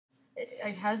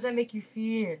Like, how does that make you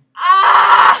feel?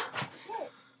 Ah!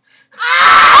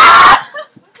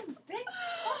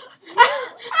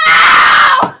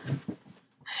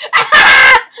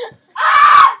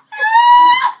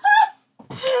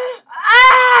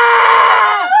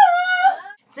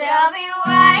 Tell me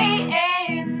why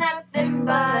ain't nothing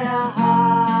but a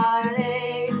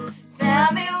heartache.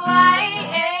 Tell me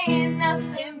why ain't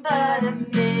nothing but a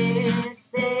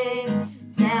mistake.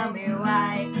 Tell me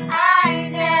why I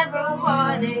never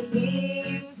want to hear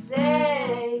you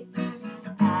say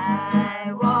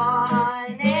I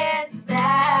want it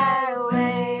that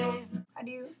way. How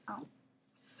do you? Oh.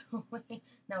 So wait,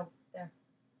 no, there.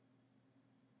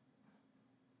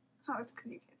 Oh, it's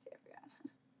because you can't see. I forgot.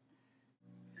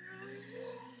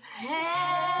 Hey,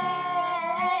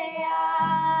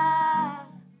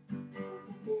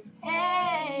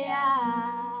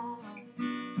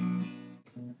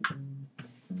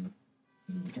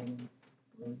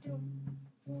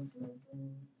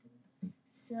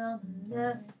 Summer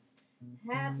loving,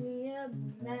 happier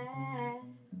mad.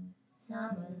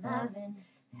 Summer loving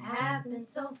happened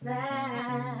so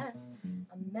fast.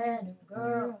 I met a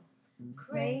girl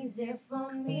crazy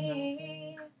for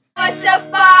me. What's a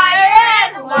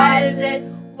fire and what is it?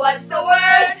 What's the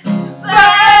word? Burn!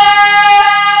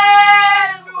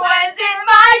 When's it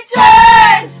my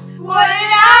turn?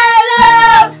 Wouldn't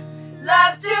I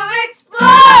love to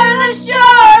explore the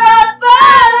shore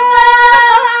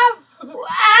above,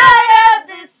 out of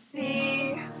the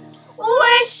sea?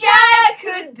 Wish I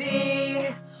could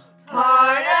be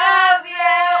part of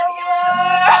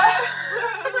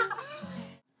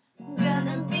you.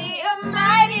 Gonna be a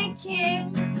mighty king.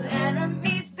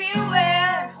 Enemies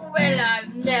beware. Well,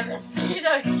 I've never seen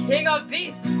a king or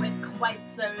beast with quite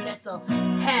so little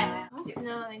hair.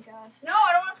 No, thank God. No,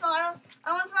 I don't want to smell. I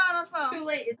don't want to smell. I don't smell. Too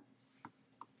late.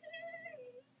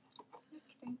 Just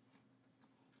kidding.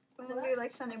 Would it be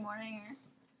like Sunday morning or?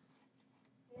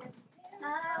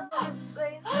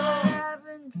 I've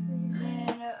been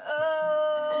dreaming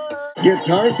of.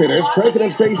 Guitar Center's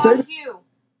President's Day Fuck Sing. you.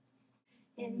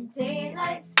 In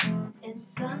daylights, in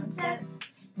sunsets,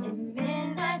 in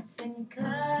midnights, in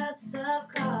cups of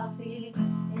coffee,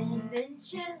 in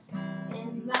inches,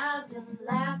 in miles, in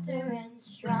laughter and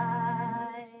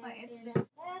strife.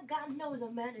 God knows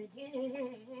I'm better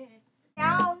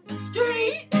Down the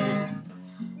street,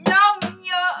 knowing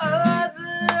your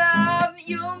other love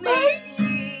you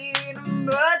mean,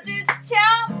 but it's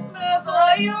time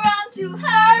before you run to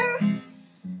her,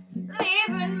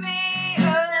 leaving me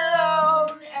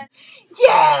alone. And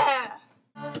yeah,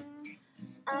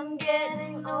 I'm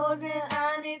getting older,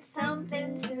 I need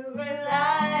something to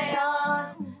rely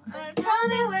on. So tell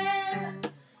me when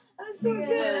I'm so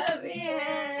good at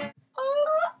being.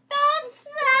 Oh, that's the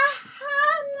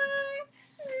hammer.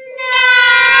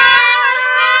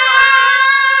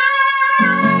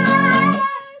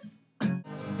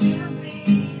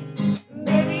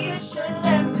 maybe you should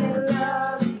let me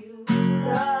love you,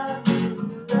 love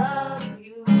you, love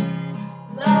you,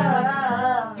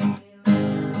 love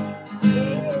you.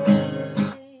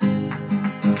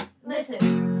 Listen,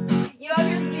 Your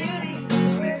beauty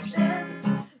description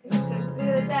is so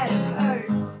good that it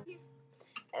hurts.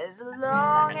 As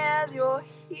long as you're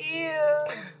here.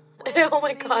 oh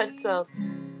my God, it smells.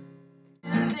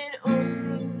 Little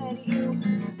thing that you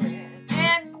said,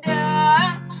 and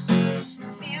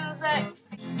feels like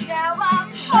now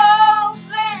I'm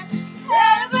hopeless,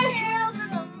 head over heels in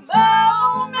the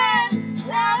moment.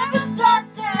 I never thought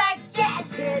that I'd get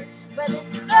hit, but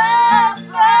it's love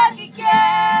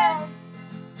again.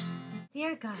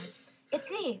 Dear God,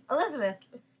 it's me, Elizabeth.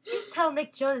 Please tell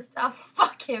Nick Jonas to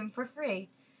fuck him for free.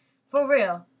 For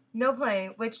real. No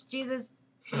playing, which Jesus...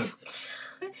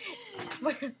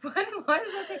 what does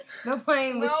that say? No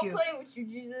playing with you. No playing with you,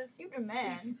 Jesus. You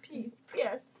demand peace.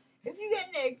 Yes. If you get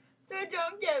Nick, so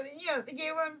don't get me. You know, the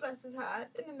gay one bless his heart,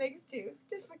 and the Megs too.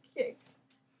 Just for kicks.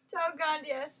 Tell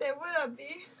Gandhi I said, what up,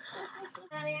 B?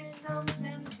 I need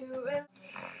something to...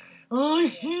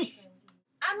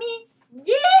 I mean,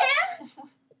 yeah!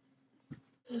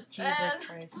 Jesus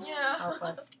Christ. Yeah. Help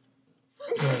us.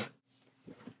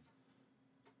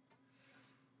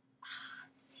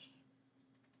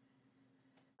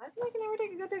 I feel like I never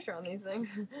take a good picture on these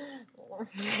things.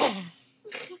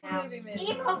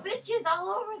 Emo bitches all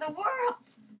over the world.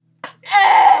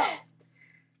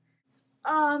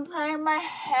 Oh, I'm playing my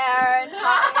hair and talking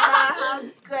about how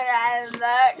good I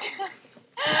look.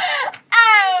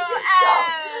 Oh,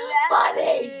 that's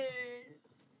funny.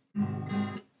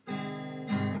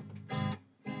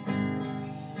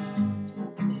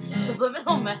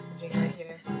 Subliminal messaging right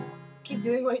here. Keep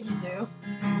doing what you do.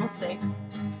 We'll see.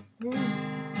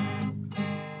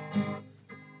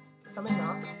 Something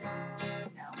not.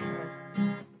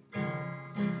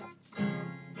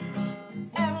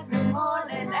 Every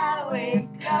morning I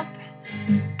wake up,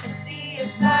 I see your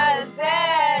smiling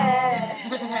face.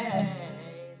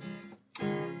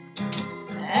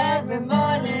 Every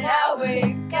morning I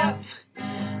wake up,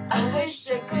 I wish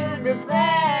I could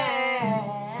replay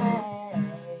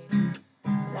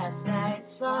last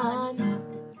night's fun.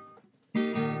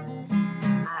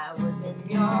 I was in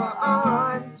your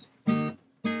arms,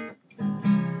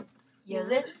 you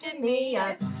lifted me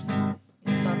up, you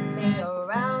spun me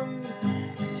around,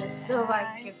 just so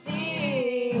I could feel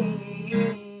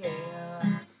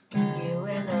you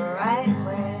in the right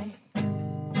way.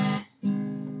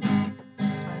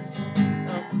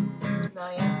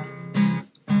 Not yet.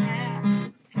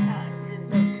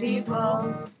 The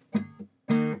people,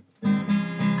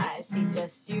 I see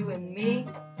just you and me.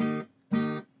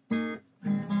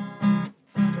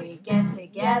 We get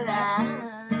together,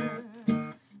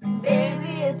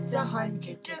 baby, it's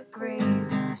 100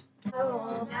 degrees. I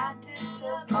will not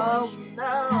disappoint. Oh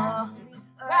no,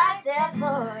 right there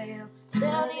for you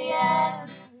till the end.